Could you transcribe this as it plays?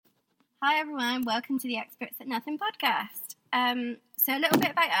Hi everyone, welcome to the Experts at Nothing podcast. So a little bit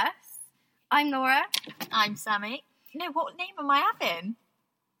about us. I'm Laura. I'm Sammy. No, what name am I having?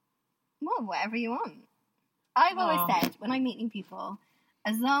 Well, whatever you want. I've always said when I'm meeting people,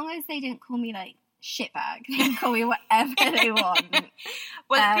 as long as they don't call me like shitbag, they can call me whatever they want.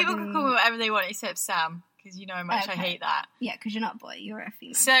 Well, people can call me whatever they want except Sam, because you know how much I hate that. Yeah, because you're not a boy, you're a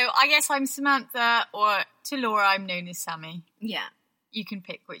female. So I guess I'm Samantha, or to Laura I'm known as Sammy. Yeah. You can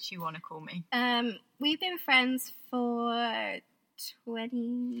pick which you want to call me. We've been friends for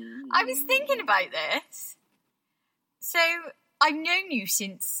 20... I was thinking about this. So I've known you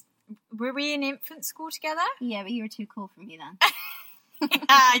since... Were we in infant school together? Yeah, but you were too cool for me then.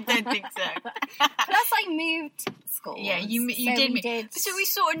 I don't think so. Plus I moved schools. Yeah, you did. So we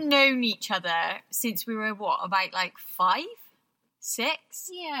sort of known each other since we were, about like 5?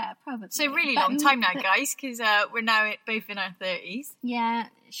 6? Yeah, probably. So really long time now, guys, because we're now both in our 30s. Yeah,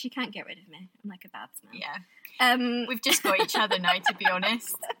 she can't get rid of me. I'm like a bad smell. Yeah. We've just got each other now, to be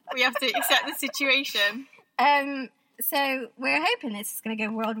honest. We have to accept the situation. So we're hoping this is going to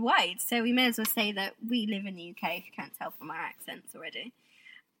go worldwide. So we may as well say that we live in the UK, if you can't tell from our accents already.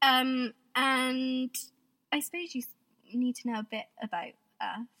 And I suppose you need to know a bit about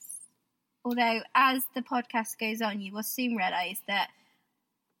us. Although, as the podcast goes on, you will soon realise that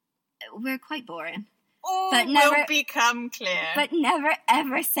we're quite boring. All will become clear. But never,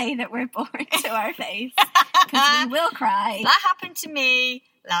 ever say that we're boring to our face. Because we will cry. That happened to me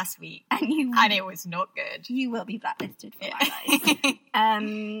last week. And it was not good. You will be blacklisted for our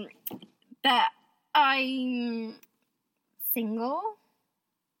lives. But I'm single.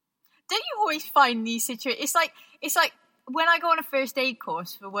 Don't you always find these situations... It's like when I go on a first aid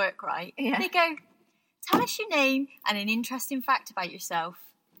course for work, right? Yeah. They go, tell us your name and an interesting fact about yourself.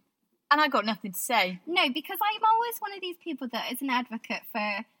 And I got nothing to say. No, because I'm always one of these people that is an advocate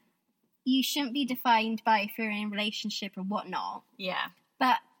for you shouldn't be defined by if you're in a relationship or whatnot. Yeah.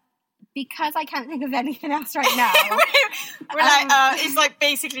 But because I can't think of anything else right now. we're like, it's like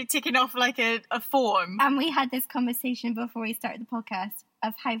basically ticking off like a form. And we had this conversation before we started the podcast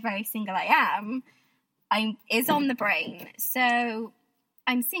of how very single I am. Is on the brain. So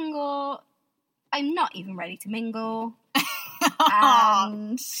I'm single. I'm not even ready to mingle.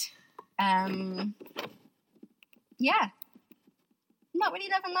 And yeah. Not really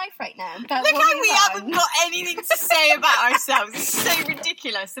living life right now. But Look how we haven't got anything to say about ourselves. It's so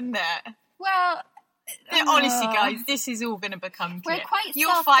ridiculous, isn't it? Well, honestly, guys, this is all going to become clear. We're quite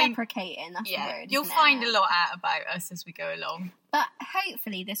self-deprecating. That's the word. You'll find a lot out about us as we go along. But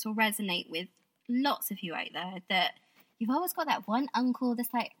hopefully, this will resonate with lots of you out there that you've always got that one uncle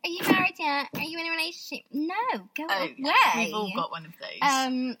that's like, are you married yet? Are you in a relationship? No, go away. We've all got one of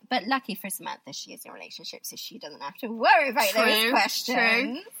those. But lucky for Samantha, she is in a relationship, so she doesn't have to worry about those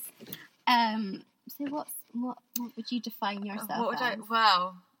questions. So what would you define yourself as?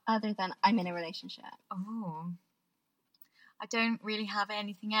 Other than I'm in a relationship. Oh. I don't really have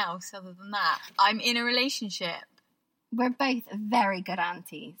anything else other than that. I'm in a relationship. We're both very good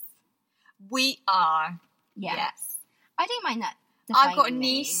aunties. We are. Yes. I don't mind that. I've got a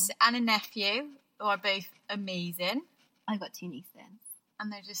niece and a nephew who are both amazing. I've got 2 nieces.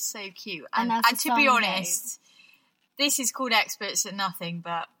 And they're just so cute. And to be honest, this is called Experts at Nothing,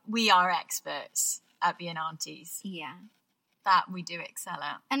 but we are experts at being aunties. Yeah. That we do excel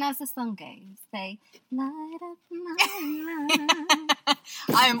at. And as the song goes, they light up my life.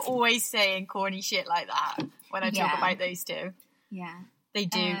 I am always saying corny shit like that when I talk about those two. Yeah. They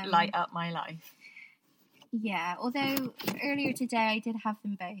do light up my life. Yeah, although earlier today I did have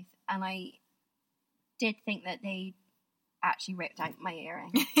them both, and I did think that they actually ripped out my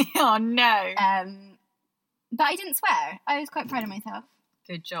earring. Oh, no. But I didn't swear. I was quite proud of myself.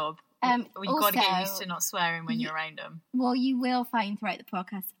 Good job. You've got to get used to not swearing when you're around them. Well, you will find throughout the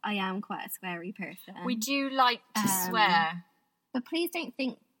podcast I am quite a sweary person. We do like to swear. But please don't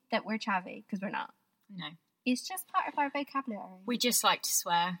think that we're chavvy, because we're not. No. It's just part of our vocabulary. We just like to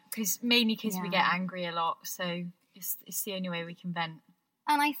swear, mainly because we get angry a lot, so it's the only way we can vent.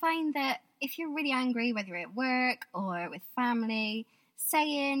 And I find that if you're really angry, whether you're at work or with family,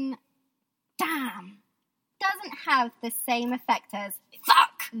 saying damn doesn't have the same effect as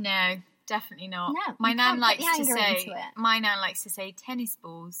fuck. No, definitely not. No, my nan likes to say tennis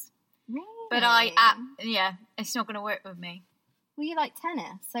balls. Really? But it's not going to work with me. Well, you like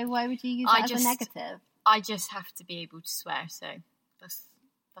tennis, so why would you use that as a negative? I just have to be able to swear, so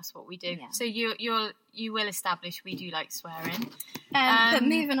that's what we do. Yeah. So you will establish we do like swearing. But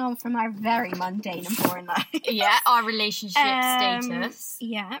moving on from our very mundane and boring life. Yeah, our relationship status.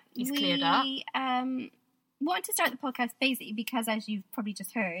 Yeah, is cleared up. wanted to start the podcast basically because, as you've probably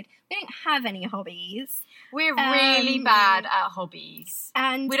just heard, we don't have any hobbies. We're really bad at hobbies.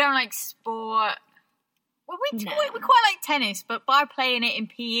 And we don't like sport. Well, we quite like tennis, but by playing it in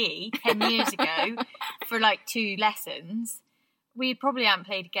PE 10 years ago for like 2 lessons, we probably haven't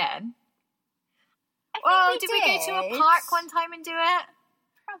played again. Did we go to a park one time and do it?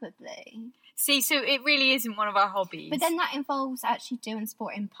 Probably. See, so it really isn't one of our hobbies. But then that involves actually doing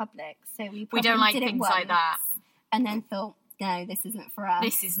sport in public, so we don't like things like that. And then thought, no, this isn't for us.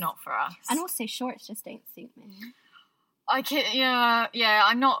 This is not for us. And also, shorts just don't suit me. I'm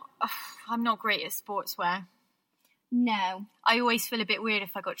not great at sportswear. No. I always feel a bit weird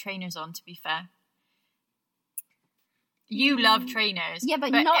if I got trainers on, to be fair. You love trainers. Yeah,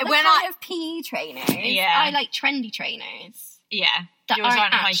 but not the kind of PE trainers. Yeah. I like trendy trainers. Yeah. That yours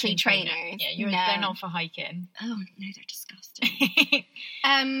aren't actually hiking trainers. Yeah, they're not for hiking. Oh, no, they're disgusting.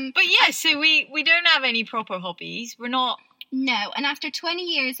 But yeah, so we don't have any proper hobbies. We're not... No, and after 20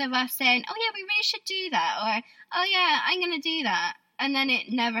 years of us saying, oh yeah, we really should do that, or, oh yeah, I'm going to do that, and then it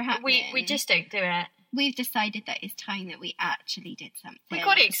never happened. We just don't do it. We've decided that it's time that we actually did something. We've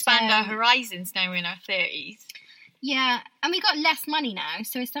got to expand our horizons now in our 30s. Yeah, and we got less money now,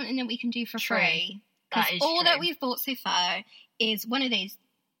 so it's something that we can do for free. That is all true. that we've bought so far is one of those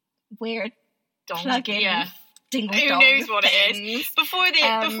weird plug-in dingle Who knows what it is? Before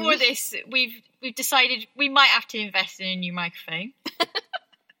this, we've decided we might have to invest in a new microphone.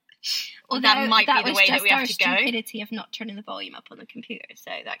 That might be the way that we have to go. That was our stupidity of not turning the volume up on the computer,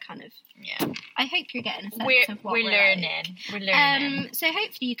 so that kind of... Yeah. I hope you're getting a sense of what we're learning. like. We're learning. So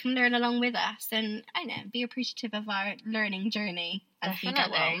hopefully you can learn along with us and, I know, be appreciative of our learning journey as we go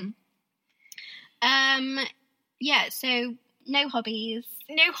on. Yeah, so no hobbies.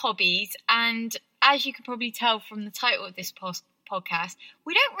 No hobbies, and as you can probably tell from the title of this podcast,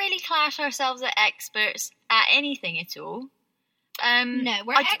 we don't really class ourselves as experts at anything at all. No,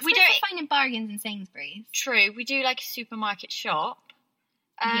 we're experts at finding bargains in Sainsbury's. True, we do like a supermarket shop.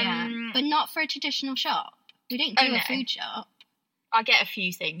 But not for a traditional shop. We don't do a food shop. I get a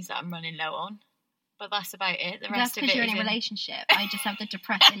few things that I'm running low on, but that's about it. The rest of it because you're in a relationship. I just have the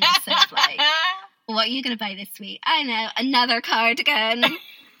depressingness of like, what are you going to buy this week? I know, another cardigan.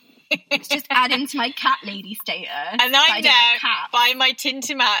 It's just adding to my cat lady status. And I'm now buying my tin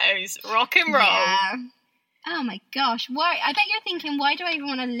tomatoes. Rock and roll. Yeah. Oh my gosh, why? I bet you're thinking, why do I even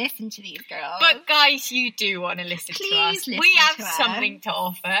want to listen to these girls? But guys, you do want to listen to us. We have something to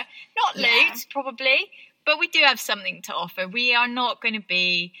offer. Not loads, probably, but we do have something to offer. We are not going to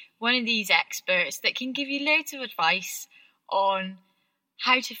be one of these experts that can give you loads of advice on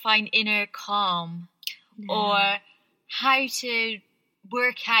how to find inner calm or how to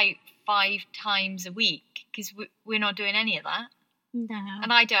work out 5 times a week, because we're not doing any of that. No.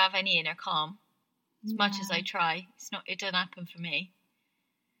 And I don't have any inner calm. As much as I try, it doesn't happen for me.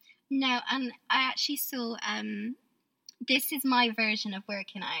 No, and I actually saw, this is my version of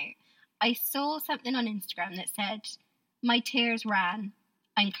working out. I saw something on Instagram that said, my tears ran.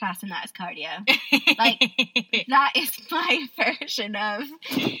 I'm classing that as cardio. Like, that is my version of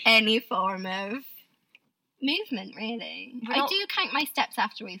any form of movement, really. I do count my steps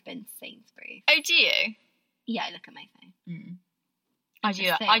after we've been to Sainsbury's. Oh, do you? Yeah, I look at my phone. I do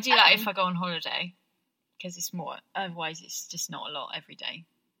that. I do that if I go on holiday. Because it's more, otherwise it's just not a lot every day.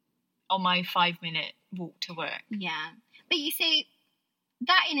 On my 5-minute walk to work. Yeah. But you see,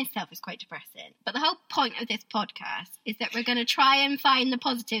 that in itself is quite depressing. But the whole point of this podcast is that we're going to try and find the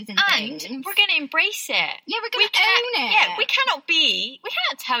positives in things. And we're going to embrace it. Yeah, we're going to own it. Yeah, we can't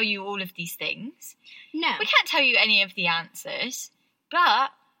tell you all of these things. No. We can't tell you any of the answers.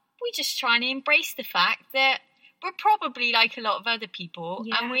 But we just try and embrace the fact that we're probably like a lot of other people,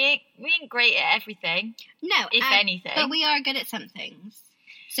 and we ain't great at everything. No, if anything, but we are good at some things.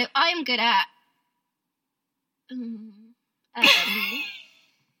 So I'm good at. I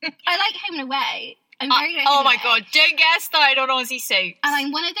like home and away. I'm very good at oh my god! Don't get us started on Aussie soaps. And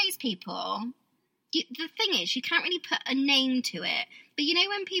I'm one of those people. The thing is, you can't really put a name to it. But you know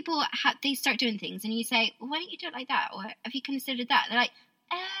when people they start doing things, and you say, well, "Why don't you do it like that?" Or "Have you considered that?" They're like,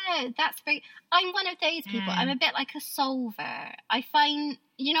 "Oh, that's very..." I'm one of those people. I'm a bit like a solver. I find,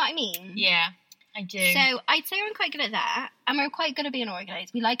 you know what I mean? Yeah, I do. So I'd say we're quite good at that, and we're quite good at being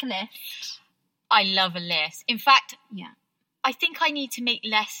organised. We like a list. I love a list. In fact, yeah, I think I need to make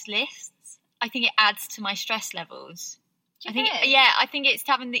less lists. I think it adds to my stress levels. I think it's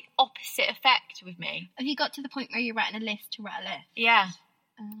having the opposite effect with me. Have you got to the point where you're writing a list to write a list? Yeah,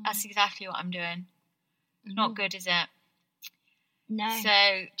 that's exactly what I'm doing. Not good, is it? No.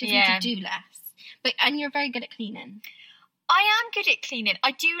 So, just need to do less. And you're very good at cleaning. I am good at cleaning.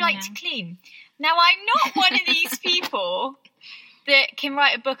 I do like to clean. Now, I'm not one of these people that can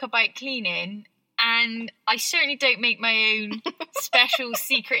write a book about cleaning, and I certainly don't make my own special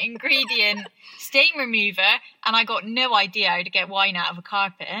secret ingredient stain remover, and I got no idea how to get wine out of a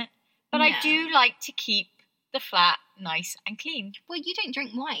carpet. But I do like to keep the flat nice and clean. Well, you don't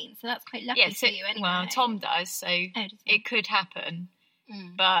drink wine, so that's quite lucky for you anyway. Well, Tom does, so it could happen.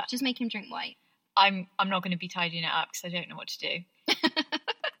 But just make him drink white. I'm not going to be tidying it up because I don't know what to do.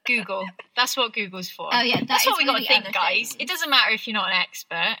 Google. That's what Google's for. Oh yeah, that's what we got to think, guys. It doesn't matter if you're not an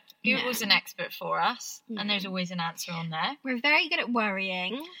expert. Google's an expert for us, and there's always an answer on there. We're very good at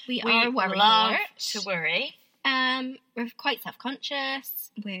worrying. We are worry love to worry. We're quite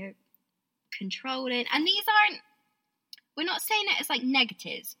self-conscious. We're controlling, and these aren't. We're not saying it as like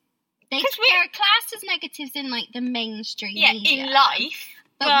negatives. They're classed as negatives in like the mainstream media. In life.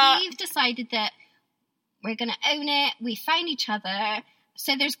 But we've decided that we're going to own it. We find each other.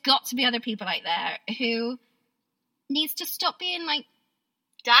 So there's got to be other people out there who needs to stop being like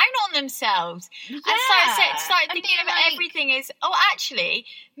down on themselves and start thinking about everything as, actually,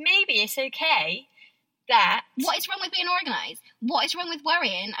 maybe it's okay that... What is wrong with being organised? What is wrong with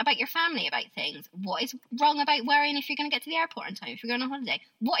worrying about your family about things? What is wrong about worrying if you're going to get to the airport on time, if you're going on holiday?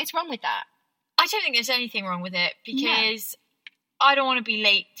 What is wrong with that? I don't think there's anything wrong with it because... I don't want to be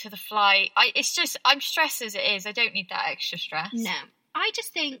late to the flight. I'm stressed as it is. I don't need that extra stress. No. I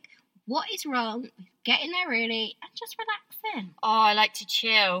just think, what is wrong with getting there early and just relaxing? Oh, I like to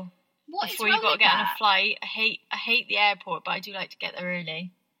chill. Before you got to get on a flight. I hate the airport, but I do like to get there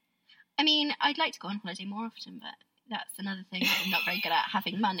early. I mean, I'd like to go on holiday more often, but that's another thing that I'm not very good at,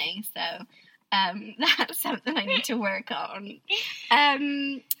 having money. So that's something I need to work on.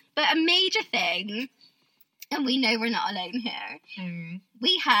 But a major thing... And we know we're not alone here.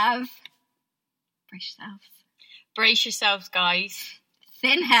 We have... Brace yourselves, guys.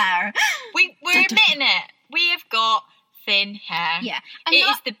 Thin hair. We're admitting it. We have got thin hair. Yeah. And it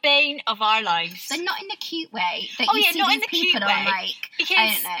is the bane of our lives. But not in the cute way. That you see not in the cute way. On, like, because,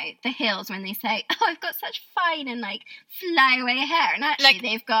 I don't know, the hills when they say, I've got such fine and, like, flyaway hair. And actually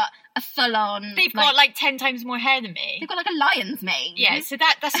they've got a full-on... They've got, like, 10 times more hair than me. They've got, like, a lion's mane. Yeah, so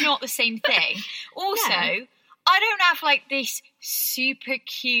that's not the same thing. Also... No. I don't have, like, this super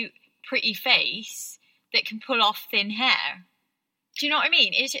cute, pretty face that can pull off thin hair. Do you know what I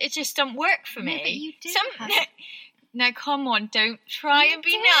mean? It just doesn't work for me. But you do Now, come on, don't try and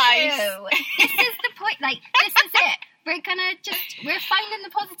be nice. This is the point. Like, this is it. We're finding the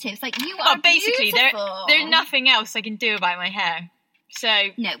positives. Like, you are basically, beautiful. There's nothing else I can do about my hair. So,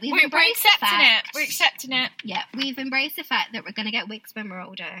 no, we're accepting it. We're accepting it. Yeah, we've embraced the fact that we're going to get wigs when we're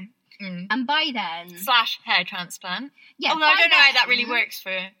older. And by then... / hair transplant. Yeah, although I don't know how that really works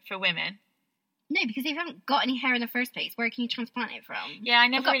for women. No, because if you haven't got any hair in the first place, where can you transplant it from? Yeah, I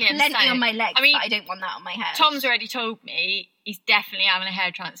never really understand. I've got plenty on my legs, but I don't want that on my head. Tom's already told me he's definitely having a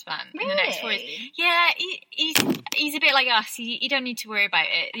hair transplant in the next 4 years. Yeah, he's a bit like us. He don't need to worry about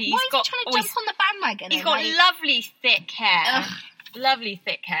it. Why is he trying to jump on the bandwagon? He's got lovely thick hair. Ugh. Lovely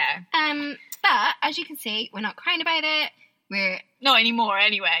thick hair. But as you can see, we're not crying about it. We're not anymore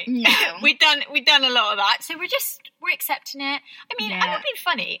anyway. No. we've done a lot of that, so we're accepting it. I mean, I'm not being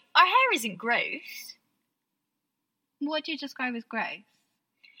funny. Our hair isn't gross. What do you describe as gross?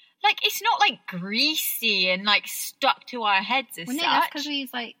 Like, it's not like greasy and like stuck to our heads as such. That's because we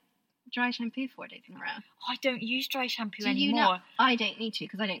use like dry shampoo 4 days in a row. I don't use dry shampoo anymore. I don't need to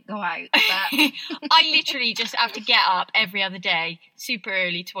because I don't go out. But... I literally just have to get up every other day super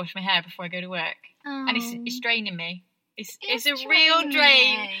early to wash my hair before I go to work. And it's draining me. It's a real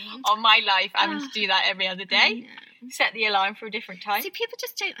drain on my life having to do that every other day. Set the alarm for a different time. See, people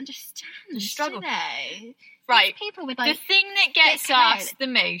just don't understand. The struggle. Do they? Right. People with, like, the thing that gets us the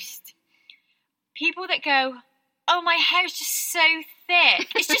most, people that go, oh, my hair's just so thick.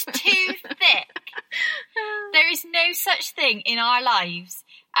 It's just too thick. There is no such thing in our lives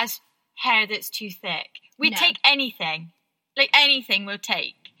as hair that's too thick. We'd take anything. Like, anything we'll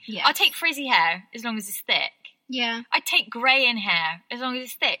take. Yeah. I'll take frizzy hair as long as it's thick. Yeah. I'd take grey in hair as long as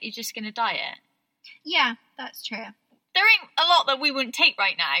it's thick. You're just going to dye it. Yeah, that's true. There ain't a lot that we wouldn't take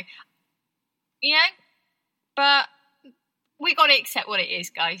right now. You know? But we got to accept what it is,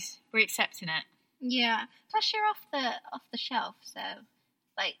 guys. We're accepting it. Yeah. Plus, you're off the shelf, so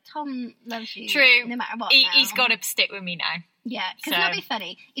like Tom loves you. True. No matter what. He's got to stick with me now. Yeah, because that'd be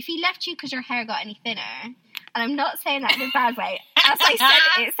funny if he left you because your hair got any thinner. And I'm not saying that in a bad way. As I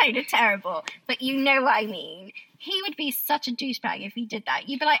said, it sounded terrible, but you know what I mean. He would be such a douchebag if he did that.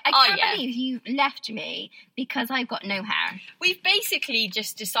 You'd be like, I can't believe you left me because I've got no hair. We've basically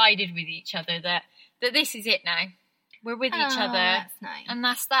just decided with each other that this is it now. We're with each other. That's nice. And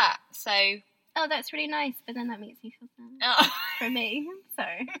that's that. So oh, that's really nice, but then that makes me feel sad for me.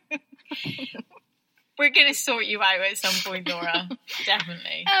 Sorry. We're going to sort you out at some point, Laura.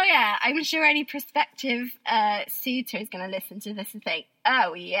 Definitely. Oh, yeah. I'm sure any prospective suitor is going to listen to this and think,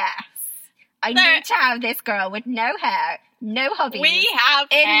 oh, yes. I need to have this girl with no hair, no hobbies we have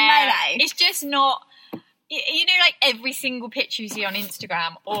in hair. my life. It's just not... You know, like every single picture you see on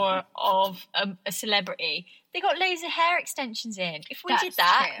Instagram or of a celebrity, they got loads of hair extensions in. If we did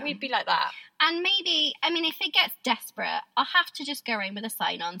that, we'd be like that. And maybe, I mean, if it gets desperate, I'll have to just go around with a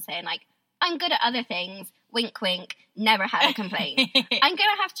sign on saying, like, I'm good at other things, wink, wink, never had a complaint. I'm going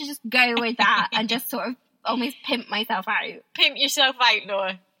to have to just go with that and just sort of almost pimp myself out. Pimp yourself out,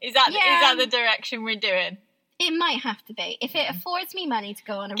 Laura. Is that the direction we're doing? It might have to be. If it affords me money to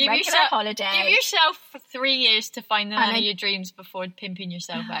go on a regular holiday. Give yourself 3 years to find the man of your dreams before pimping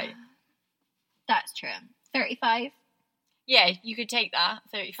yourself out. That's true. 35? Yeah, you could take that.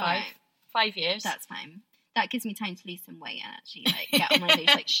 35. Right. 5 years. That's fine. That gives me time to lose some weight and actually get on one of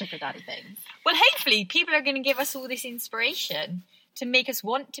these sugar daddy things. Well, hopefully people are going to give us all this inspiration to make us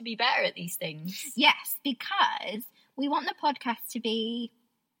want to be better at these things. Yes, because we want the podcast to be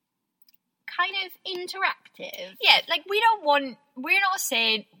kind of interactive. Yeah, like we're not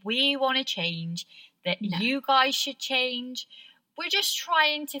saying we want to change, that you guys should change. We're just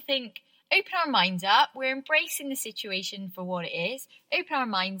trying to think, open our minds up. We're embracing the situation for what it is. Open our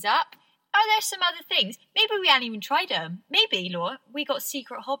minds up. Are there some other things? Maybe we hadn't even tried them. Maybe, Laura, we got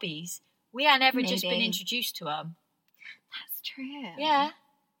secret hobbies. We had never just been introduced to them. That's true. Yeah.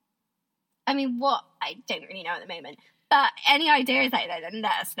 I mean, I don't really know at the moment. But any ideas out there, then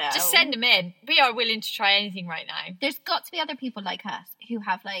let us know. Just send them in. We are willing to try anything right now. There's got to be other people like us who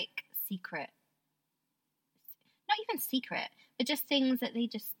have, like, secret... Not even secret, but just things that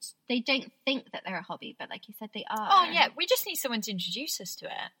they don't think that they're a hobby, but like you said, they are. Oh, yeah. We just need someone to introduce us to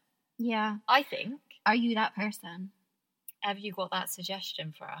it. Yeah. I think. Are you that person? Have you got that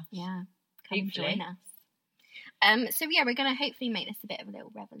suggestion for us? Yeah. Come join us. So yeah, we're going to hopefully make this a bit of a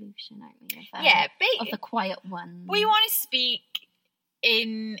little revolution, aren't we? Of the quiet one. We want to speak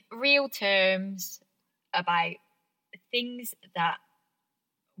in real terms about things that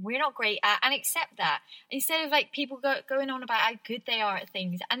we're not great at and accept that. Instead of like people going on about how good they are at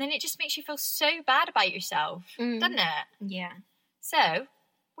things, and then it just makes you feel so bad about yourself, doesn't it? Yeah. So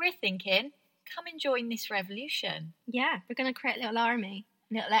we're thinking, come and join this revolution. Yeah, we're going to create a little army.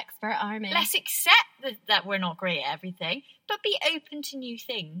 Little expert army. Let's accept that we're not great at everything, but be open to new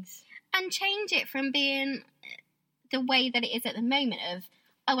things. And change it from being the way that it is at the moment of,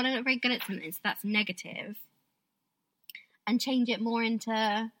 oh, well, I'm not very good at something, so that's negative. And change it more into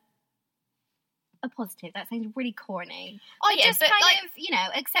a positive. That sounds really corny. Oh, yeah, just kind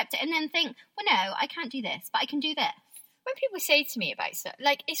of, accept it and then think, well, no, I can't do this, but I can do this. When people say to me about stuff,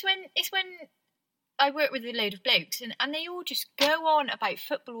 like, it's when I work with a load of blokes and they all just go on about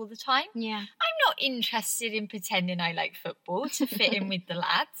football all the time. Yeah. I'm not interested in pretending I like football to fit in with the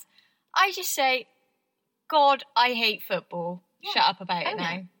lads. I just say, God, I hate football. Yeah. Shut up about it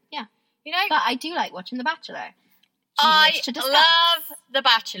now. Yeah. You know? But I do like watching The Bachelor. I love The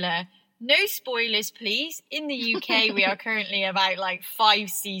Bachelor. No spoilers, please. In the UK, we are currently about 5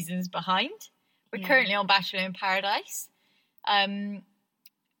 seasons behind. We're currently on Bachelor in Paradise,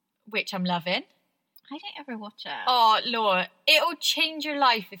 which I'm loving. I don't ever watch it. Oh, Laura, it'll change your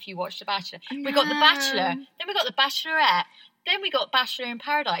life if you watch The Bachelor. We got The Bachelor, then we got The Bachelorette, then we got Bachelor in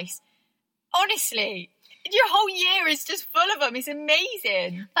Paradise. Honestly, your whole year is just full of them. It's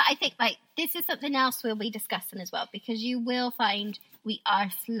amazing. But I think this is something else we'll be discussing as well, because you will find we are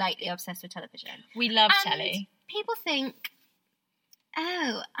slightly obsessed with television. We love telly. People think,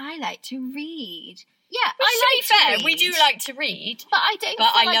 oh, I like to read. Yeah, fair. We do like to read, but I don't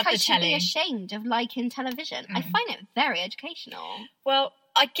feel like I should be ashamed of liking television. I find it very educational. Well,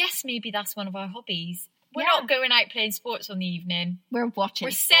 I guess maybe that's one of our hobbies. We're not going out playing sports on the evening. We're watching.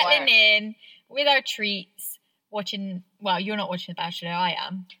 We're settling in with our treats, watching. Well, you're not watching The Bachelor. I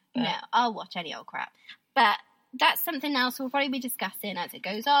am. But... No, I'll watch any old crap. But that's something else we'll probably be discussing as it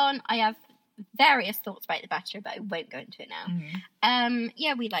goes on. I have various thoughts about The Bachelor, but I won't go into it now.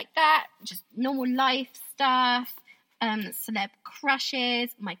 Yeah, we like that. Just normal life stuff. Celeb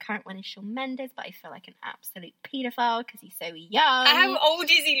crushes. My current one is Shawn Mendes, but I feel like an absolute paedophile because he's so young. How old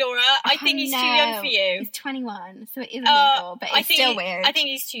is he, Laura? I think he's too young for you. He's 21, so it is illegal, but it's still weird. I think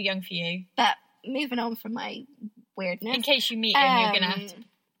he's too young for you. But moving on from my weirdness. In case you meet him, you're going to have to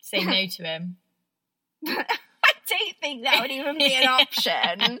say no to him. I don't think that would even be an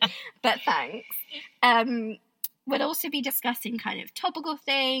option, but thanks. We'll also be discussing kind of topical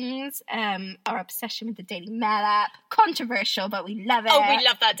things, our obsession with the Daily Mail app. Controversial, but we love it. Oh, we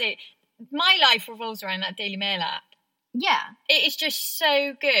love that. my life revolves around that Daily Mail app. Yeah. It is just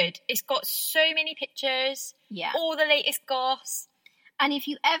so good. It's got so many pictures. Yeah. All the latest goss. And if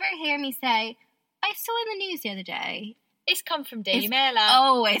you ever hear me say, I saw in the news the other day, it's come from Daily Mail app.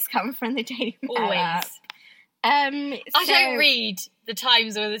 Always come from the Daily Mail app. I don't read the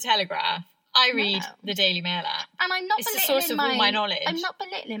Times or the Telegraph. I read the Daily Mail app. And I'm not it's the source of all my knowledge. I'm not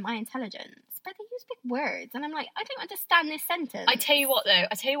belittling my intelligence, but they use big words. And I'm like, I don't understand this sentence. I tell you what, though.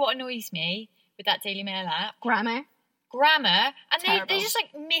 I tell you what annoys me with that Daily Mail app. Grammar. And they just like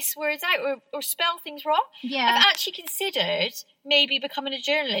miss words out or spell things wrong. Yeah. I've actually considered maybe becoming a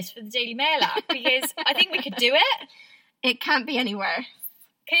journalist for the Daily Mail app because I think we could do it. It can't be any worse.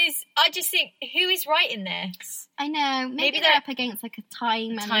 Because I just think, who is writing this? I know. Maybe they're up against like a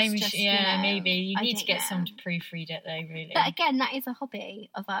time. Maybe. You need to get someone to proofread it though, really. But again, that is a hobby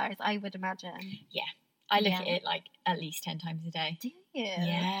of ours, I would imagine. Yeah. I look at it like at least 10 times a day. Do you?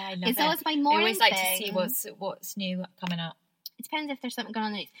 Yeah, I love it. It's always my morning I always like thing. to see what's new coming up. It depends if there's something going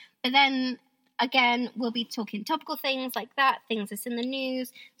on in the news. But then, again, we'll be talking topical things like that, things that's in the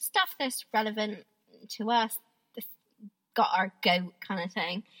news, stuff that's relevant to us, that's got our goat kind of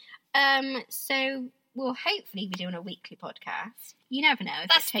thing. So we'll hopefully be doing a weekly podcast. You never know.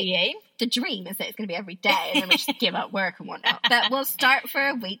 That's the aim. The dream is that it's going to be every day and then we just give up work and whatnot. But we'll start for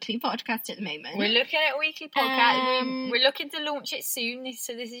a weekly podcast at the moment. We're looking at a weekly podcast. We're looking to launch it soon.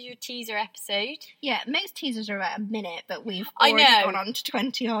 So this is your teaser episode. Yeah, most teasers are about a minute, but we've already gone on to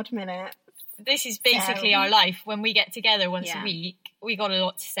 20 odd minutes. This is basically our life. When we get together once a week, we got a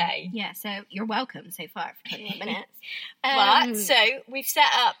lot to say. Yeah, so you're welcome so far for 21 minutes. But, so we've set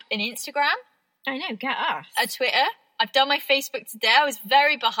up an Instagram. I know, get us. A Twitter. I've done my Facebook today. I was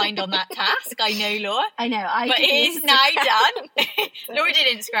very behind on that task. I know, Laura. I know. But it is now done. Laura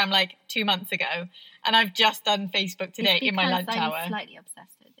did Instagram like 2 months ago. And I've just done Facebook today in my lunch hour. I'm slightly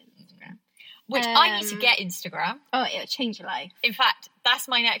obsessed with Instagram. Which I need to get Instagram. Oh, it'll change your life. In fact, that's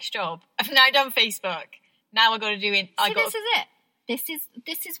my next job. I've now done Facebook. Now I've got to do it. This is it.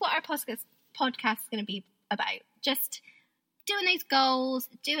 This is what our podcast is going to be about. Just doing those goals,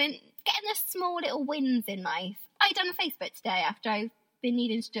 getting the small little wins in life. I done Facebook today after I've been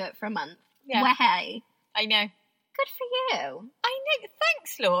needing to do it for a month. Yeah. Well, hey. I know. Good for you. I know.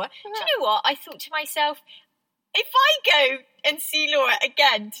 Thanks, Laura. Yeah. Do you know what? I thought to myself, if I go and see Laura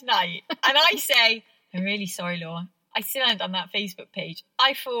again tonight and I say, I'm really sorry, Laura, I still haven't done that Facebook page.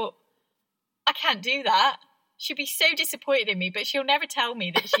 I thought, I can't do that. She'll be so disappointed in me, but she'll never tell me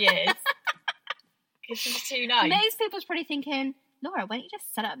that she is. Because she's too nice. Most people's probably thinking, Laura, why don't you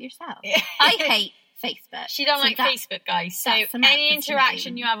just set it up yourself? I hate Facebook. She don't like Facebook, guys. So any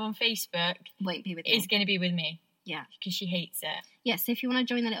interaction you have on Facebook won't be with is going to be with me. Yeah. Because she hates it. Yeah, so if you want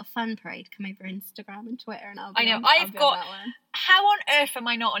to join the little fun parade, come over Instagram and Twitter and I'll be I've got... How on earth am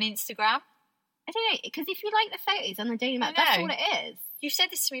I not on Instagram? I don't know, because if you like the photos on the Daily Mail, that's all it is. You've said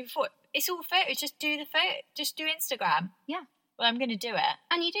this to me before. It's all photos. Just do the photo. Just do Instagram. Yeah. Well, I'm going to do it.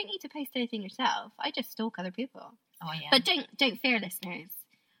 And you don't need to post anything yourself. I just stalk other people. Oh, yeah. But don't fear, listeners.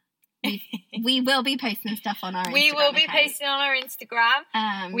 We will be posting stuff on our Instagram. We will be posting on our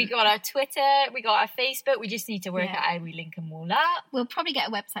Instagram. We got our Twitter. We got our Facebook. We just need to work out how we link them all up. We'll probably get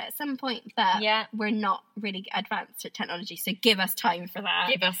a website at some point, but we're not really advanced at technology, so give us time for that.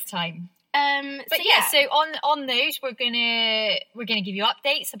 Give us time. So on those we're gonna give you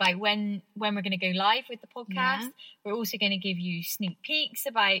updates about when we're gonna go live with the podcast. Yeah. We're also gonna give you sneak peeks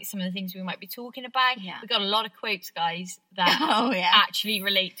about some of the things we might be talking about. Yeah. We've got a lot of quotes, guys, that actually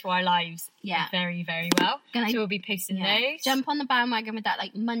relate to our lives very, very well. So we'll be posting those. Jump on the bandwagon with that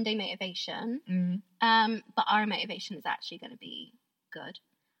like Monday motivation. But our motivation is actually gonna be good.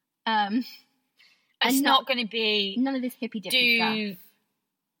 It's not gonna be none of this hippy dippy stuff.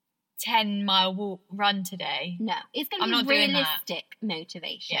 10-mile run today. No, it's going to be realistic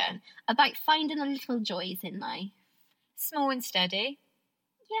motivation about finding the little joys in life. Small and steady.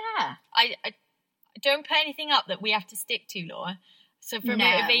 Yeah. I don't put anything up that we have to stick to, Laura. So for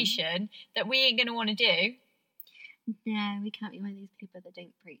motivation that we ain't going to want to do. No, we can't be one of these people that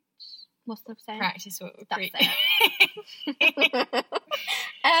don't preach. What's the saying? Practice what we preach.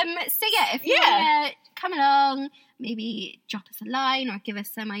 So if you want to come along, maybe drop us a line or give us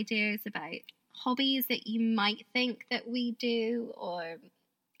some ideas about hobbies that you might think that we do, or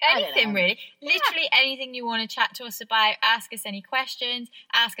anything really. Literally anything you want to chat to us about. Ask us any questions.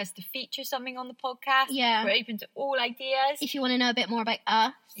 Ask us to feature something on the podcast. Yeah, we're open to all ideas. If you want to know a bit more about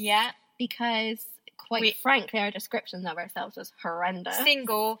us, because quite frankly, our descriptions of ourselves was horrendous.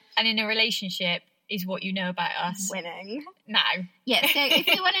 Single and in a relationship is what you know about us. Winning. Now. Yeah, so if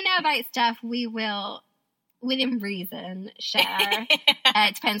you want to know about stuff, we will within reason, share.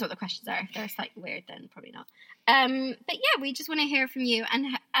 It depends what the questions are. If they're slightly weird, then probably not. But yeah, we just want to hear from you, and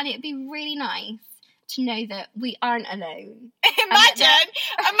it'd be really nice to know that we aren't alone.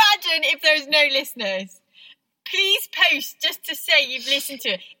 Imagine if there's no listeners. Please post just to say you've listened to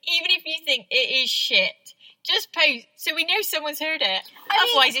it, even if you think it is shit. Just post so we know someone's heard it.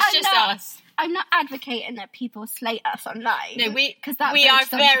 Otherwise, it's just us. I'm not advocating that people slate us online. No, we are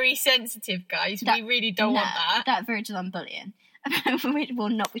very sensitive, guys. We really don't want that. That verges on bullying. Which will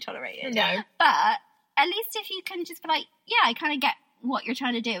not be tolerated. No. But at least if you can just be like, yeah, I kind of get what you're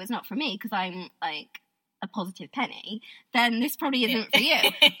trying to do. It's not for me because I'm like a positive penny. Then this probably isn't for you.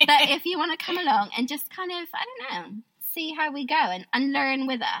 But if you want to come along and just kind of, I don't know, see how we go and learn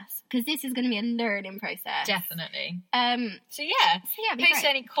with us, because this is going to be a learning process. Definitely. So post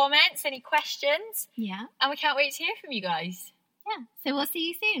any comments, any questions. Yeah. And we can't wait to hear from you guys. Yeah. So we'll see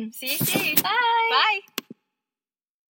you soon. See you soon. Bye. Bye.